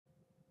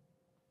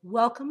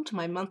Welcome to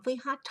my monthly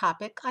hot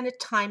topic on a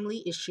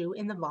timely issue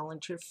in the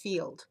volunteer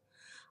field.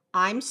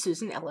 I'm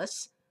Susan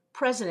Ellis,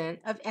 president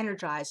of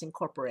Energize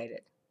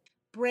Incorporated.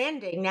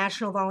 Branding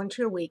National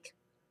Volunteer Week.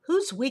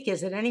 Whose week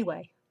is it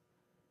anyway?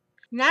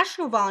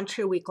 National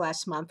Volunteer Week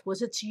last month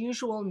was its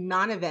usual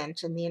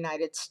non-event in the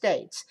United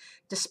States,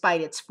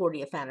 despite its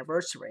 40th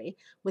anniversary,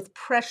 with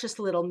precious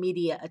little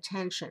media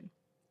attention.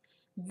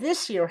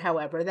 This year,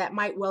 however, that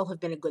might well have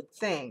been a good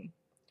thing.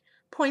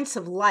 Points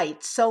of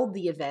Light sold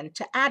the event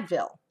to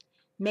Advil,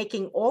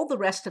 making all the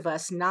rest of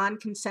us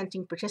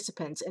non-consenting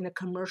participants in a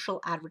commercial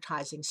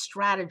advertising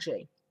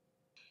strategy.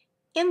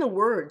 In the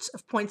words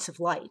of Points of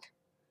Light,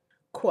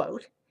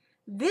 quote,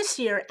 "This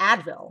year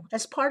Advil,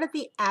 as part of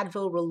the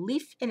Advil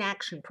Relief in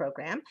Action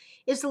program,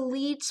 is the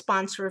lead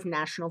sponsor of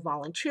National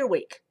Volunteer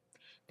Week.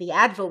 The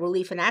Advil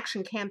Relief in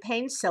Action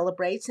campaign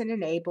celebrates and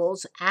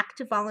enables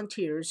active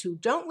volunteers who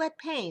don't let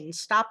pain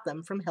stop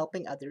them from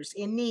helping others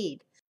in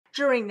need.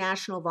 During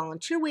National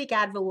Volunteer Week,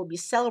 Advil will be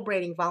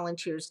celebrating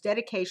volunteers'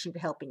 dedication to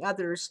helping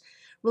others,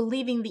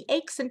 relieving the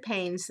aches and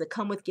pains that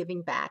come with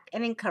giving back,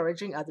 and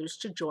encouraging others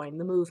to join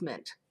the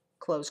movement."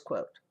 Close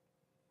quote.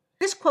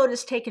 This quote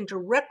is taken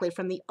directly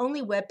from the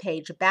only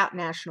webpage about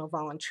National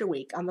Volunteer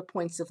Week on the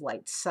Points of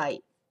Light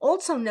site.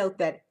 Also note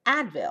that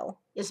Advil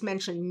is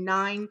mentioned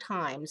 9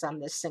 times on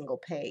this single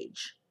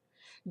page.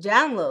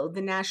 Download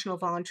the National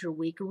Volunteer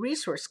Week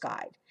resource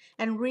guide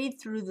and read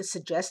through the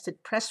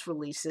suggested press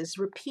releases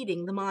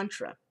repeating the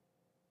mantra.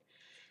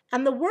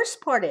 And the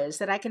worst part is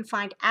that I can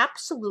find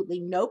absolutely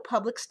no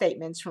public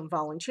statements from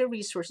volunteer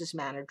resources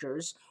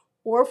managers,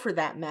 or for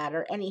that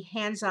matter, any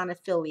hands-on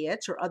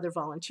affiliates or other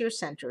volunteer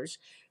centers,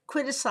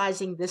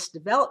 criticizing this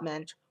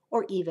development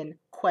or even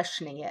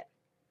questioning it.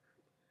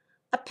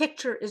 A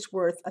picture is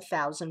worth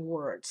 1,000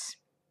 words.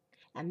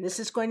 And this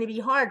is going to be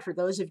hard for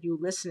those of you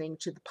listening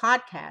to the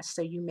podcast,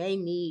 so you may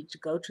need to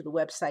go to the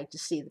website to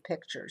see the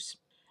pictures.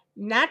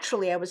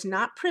 Naturally, I was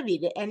not privy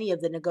to any of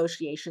the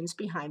negotiations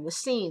behind the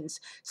scenes,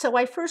 so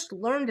I first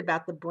learned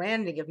about the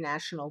branding of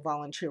National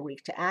Volunteer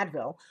Week to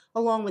Advil,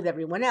 along with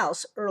everyone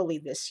else, early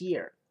this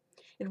year.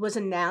 It was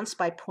announced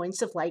by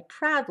Points of Light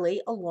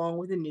proudly, along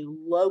with a new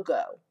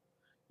logo.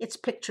 It's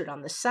pictured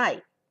on the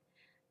site.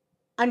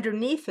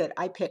 Underneath it,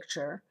 I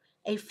picture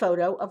a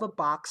photo of a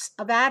box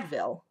of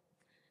Advil.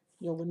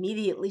 You'll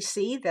immediately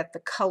see that the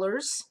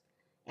colors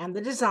and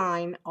the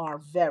design are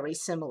very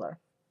similar.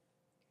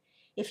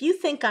 If you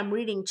think I'm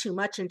reading too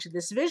much into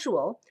this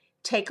visual,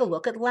 take a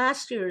look at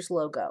last year's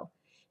logo.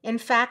 In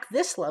fact,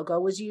 this logo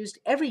was used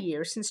every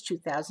year since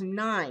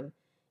 2009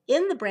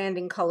 in the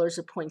branding colors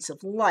of Points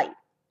of Light.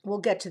 We'll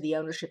get to the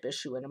ownership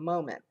issue in a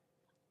moment.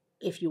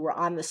 If you were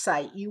on the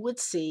site, you would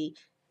see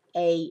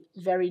a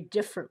very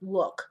different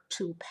look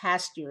to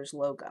past year's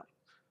logo.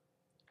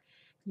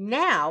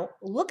 Now,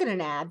 look at an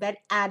ad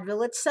that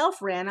Advil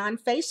itself ran on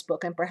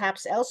Facebook and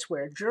perhaps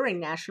elsewhere during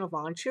National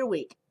Volunteer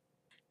Week.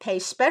 Pay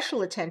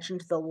special attention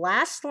to the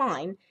last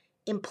line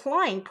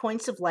implying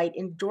Points of Light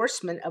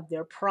endorsement of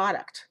their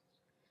product.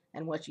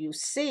 And what you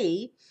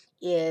see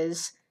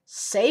is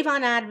save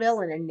on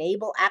Advil and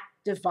enable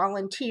active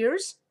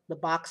volunteers, the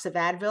box of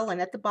Advil,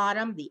 and at the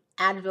bottom, the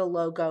Advil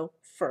logo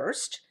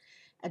first,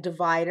 a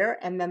divider,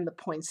 and then the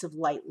Points of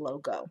Light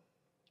logo.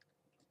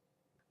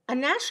 A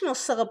national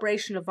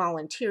celebration of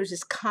volunteers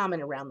is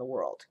common around the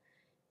world.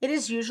 It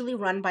is usually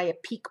run by a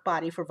peak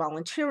body for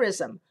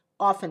volunteerism,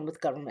 often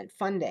with government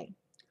funding.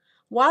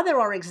 While there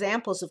are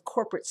examples of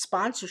corporate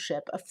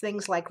sponsorship of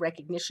things like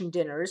recognition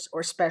dinners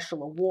or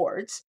special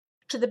awards,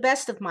 to the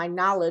best of my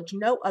knowledge,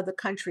 no other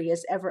country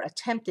has ever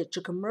attempted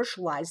to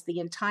commercialize the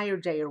entire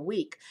day or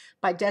week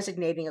by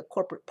designating a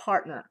corporate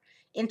partner,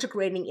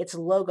 integrating its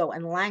logo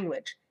and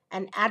language,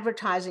 and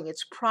advertising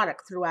its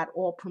product throughout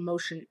all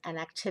promotion and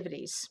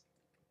activities.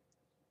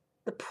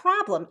 The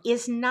problem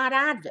is not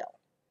Advil.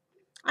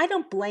 I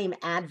don't blame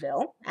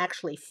Advil,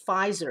 actually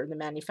Pfizer, the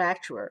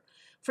manufacturer,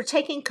 for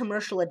taking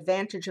commercial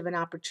advantage of an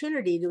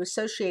opportunity to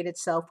associate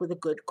itself with a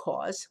good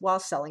cause while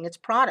selling its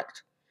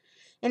product.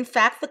 In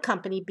fact, the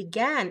company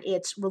began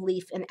its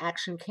Relief in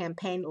Action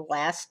campaign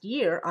last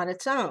year on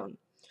its own.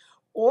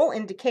 All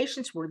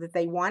indications were that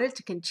they wanted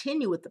to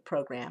continue with the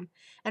program,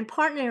 and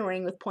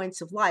partnering with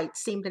Points of Light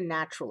seemed a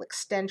natural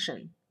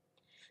extension.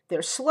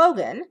 Their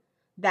slogan,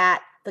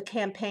 that the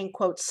campaign,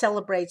 quote,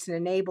 celebrates and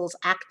enables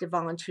active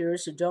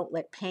volunteers who don't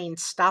let pain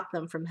stop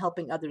them from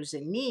helping others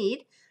in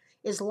need,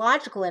 is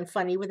logical and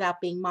funny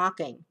without being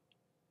mocking.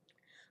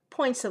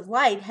 Points of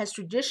Light has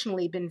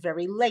traditionally been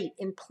very late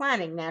in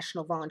planning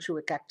National Volunteer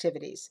Week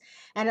activities,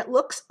 and it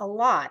looks a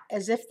lot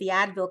as if the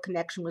Advil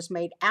connection was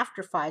made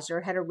after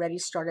Pfizer had already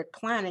started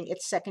planning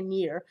its second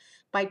year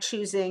by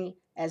choosing,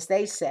 as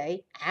they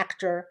say,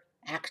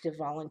 active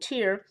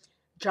volunteer,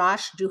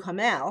 Josh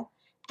Duhamel,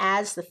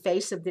 as the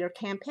face of their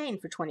campaign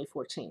for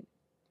 2014.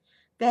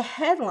 The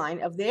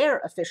headline of their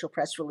official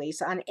press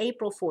release on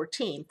April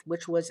 14th,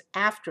 which was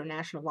after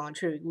National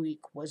Volunteer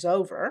Week was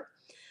over,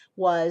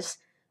 was,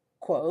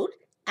 quote,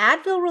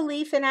 Advil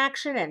Relief in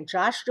Action and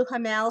Josh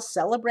Duhamel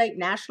celebrate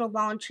National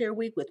Volunteer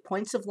Week with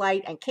Points of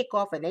Light and kick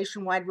off a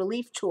nationwide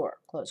relief tour,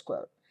 close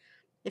quote.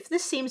 If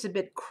this seems a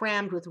bit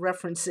crammed with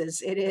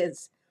references, it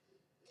is.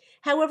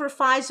 However,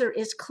 Pfizer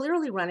is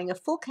clearly running a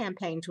full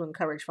campaign to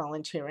encourage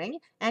volunteering,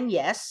 and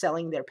yes,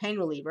 selling their pain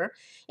reliever,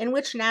 in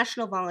which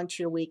National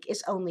Volunteer Week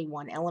is only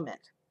one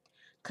element.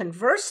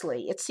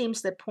 Conversely, it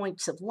seems that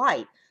Points of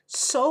Light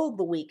sold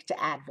the week to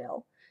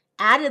Advil,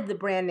 added the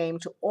brand name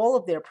to all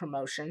of their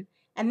promotion,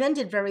 and then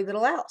did very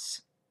little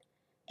else,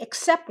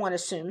 except one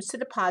assumes to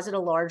deposit a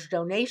large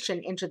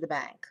donation into the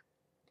bank.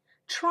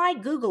 Try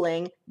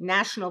Googling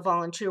National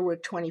Volunteer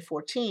Week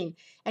 2014,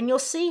 and you'll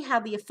see how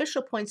the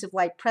official Points of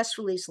Light press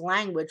release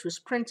language was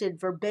printed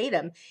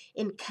verbatim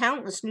in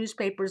countless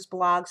newspapers,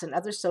 blogs, and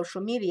other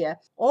social media,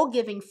 all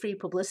giving free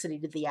publicity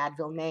to the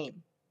Advil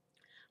name.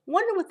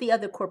 Wonder what the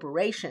other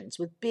corporations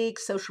with big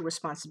social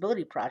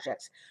responsibility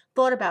projects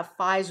thought about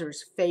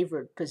Pfizer's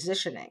favored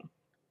positioning.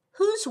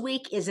 Whose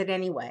week is it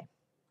anyway?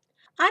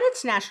 On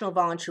its National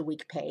Volunteer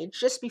Week page,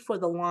 just before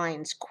the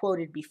lines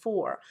quoted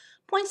before,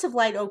 Points of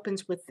Light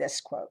opens with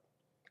this quote: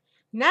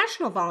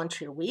 National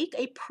Volunteer Week,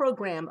 a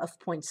program of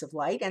Points of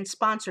Light and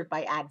sponsored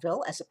by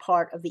Advil as a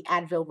part of the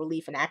Advil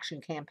Relief and Action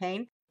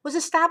Campaign, was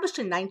established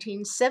in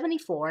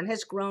 1974 and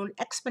has grown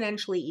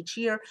exponentially each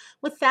year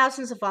with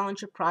thousands of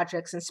volunteer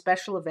projects and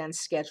special events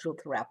scheduled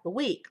throughout the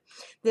week.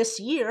 This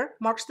year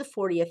marks the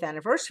 40th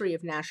anniversary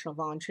of National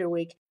Volunteer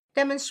Week,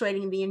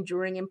 demonstrating the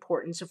enduring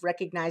importance of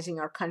recognizing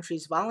our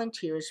country's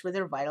volunteers for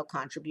their vital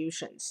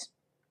contributions.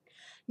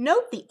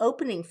 Note the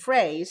opening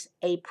phrase,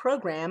 a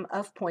program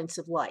of Points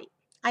of Light.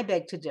 I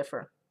beg to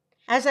differ.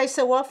 As I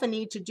so often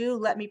need to do,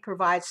 let me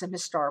provide some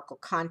historical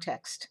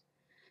context.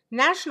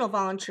 National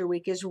Volunteer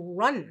Week is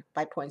run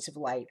by Points of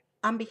Light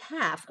on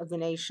behalf of the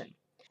nation.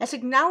 As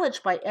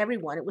acknowledged by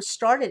everyone, it was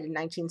started in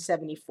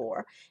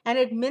 1974 and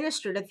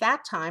administered at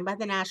that time by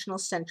the National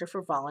Center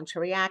for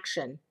Voluntary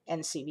Action,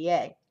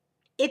 NCVA.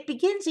 It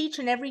begins each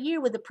and every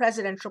year with a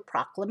presidential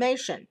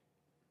proclamation.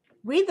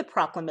 Read the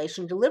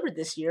proclamation delivered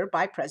this year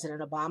by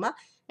President Obama,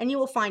 and you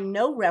will find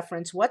no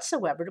reference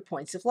whatsoever to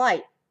Points of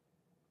Light.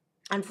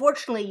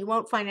 Unfortunately, you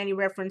won't find any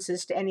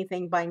references to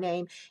anything by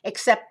name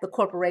except the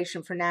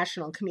Corporation for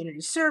National and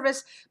Community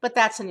Service, but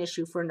that's an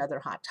issue for another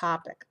hot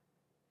topic.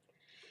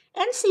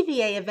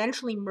 NCVA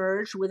eventually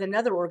merged with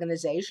another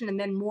organization and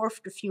then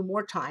morphed a few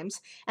more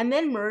times, and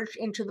then merged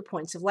into the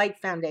Points of Light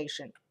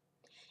Foundation.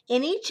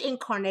 In each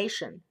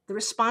incarnation, the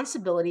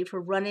responsibility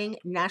for running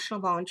National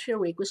Volunteer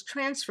Week was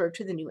transferred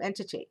to the new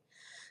entity.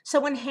 So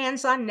when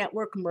Hands On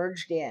Network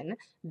merged in,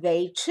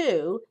 they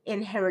too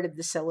inherited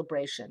the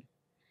celebration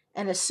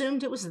and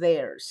assumed it was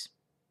theirs.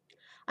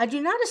 I do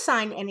not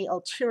assign any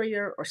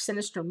ulterior or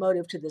sinister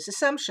motive to this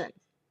assumption.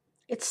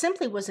 It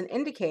simply was an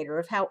indicator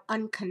of how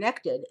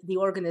unconnected the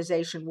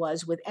organization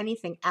was with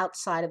anything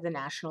outside of the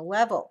national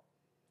level.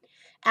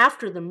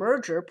 After the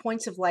merger,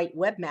 Points of Light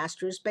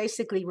webmasters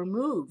basically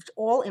removed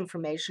all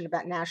information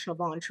about National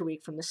Volunteer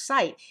Week from the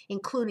site,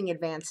 including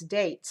advance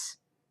dates.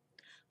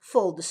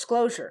 Full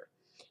disclosure,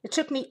 it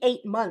took me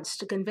 8 months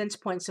to convince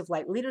Points of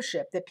Light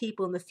leadership that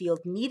people in the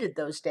field needed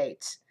those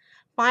dates.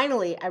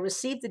 Finally, I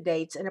received the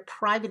dates in a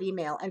private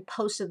email and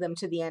posted them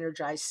to the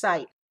Energize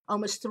site,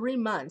 almost 3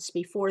 months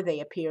before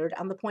they appeared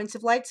on the Points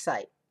of Light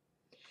site.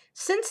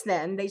 Since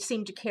then, they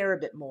seem to care a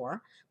bit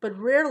more, but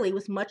rarely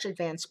with much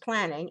advanced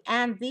planning,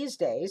 and these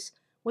days,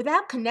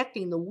 without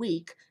connecting the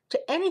week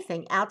to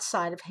anything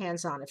outside of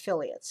hands-on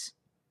affiliates.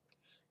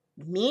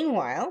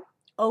 Meanwhile,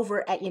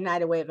 over at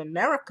United Way of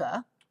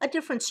America, a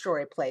different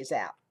story plays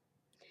out.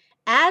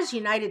 As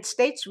United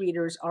States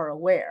readers are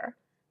aware,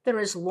 there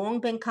has long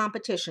been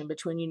competition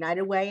between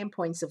United Way and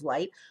Points of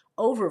Light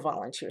over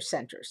volunteer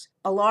centers,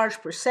 a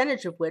large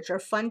percentage of which are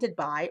funded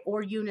by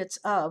or units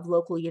of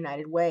local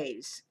United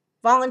Ways.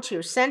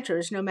 Volunteer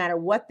centers, no matter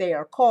what they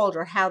are called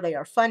or how they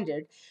are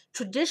funded,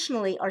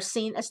 traditionally are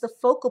seen as the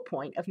focal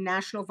point of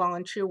National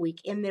Volunteer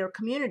Week in their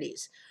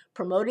communities,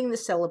 promoting the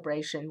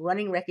celebration,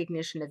 running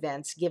recognition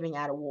events, giving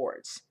out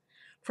awards.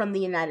 From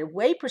the United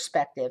Way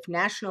perspective,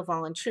 National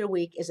Volunteer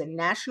Week is a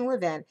national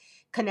event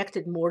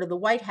connected more to the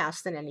White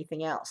House than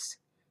anything else.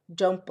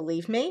 Don't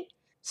believe me?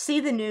 See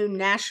the new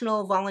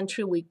National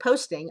Volunteer Week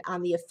posting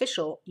on the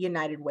official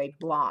United Way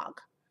blog.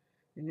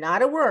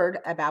 Not a word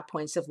about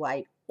Points of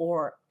Light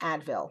or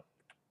Advil.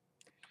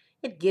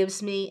 It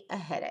gives me a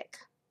headache.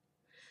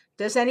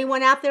 Does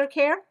anyone out there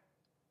care?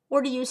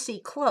 Or do you see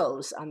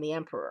clothes on the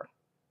emperor?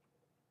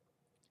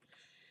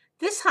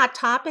 This hot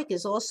topic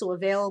is also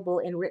available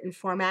in written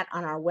format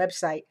on our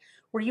website,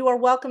 where you are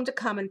welcome to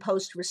come and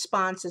post a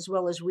response as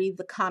well as read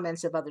the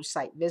comments of other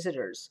site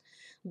visitors.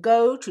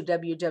 Go to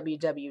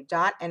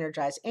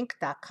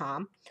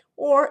www.energizeinc.com,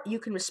 or you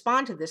can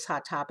respond to this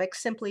hot topic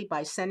simply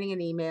by sending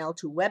an email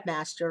to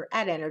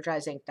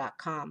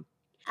webmaster@energizeinc.com.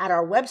 At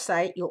our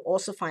website, you'll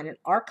also find an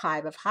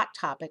archive of hot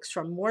topics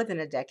from more than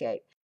a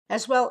decade,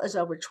 as well as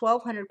over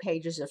 1,200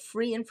 pages of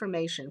free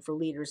information for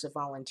leaders of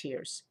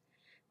volunteers.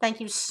 Thank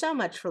you so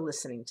much for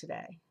listening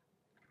today.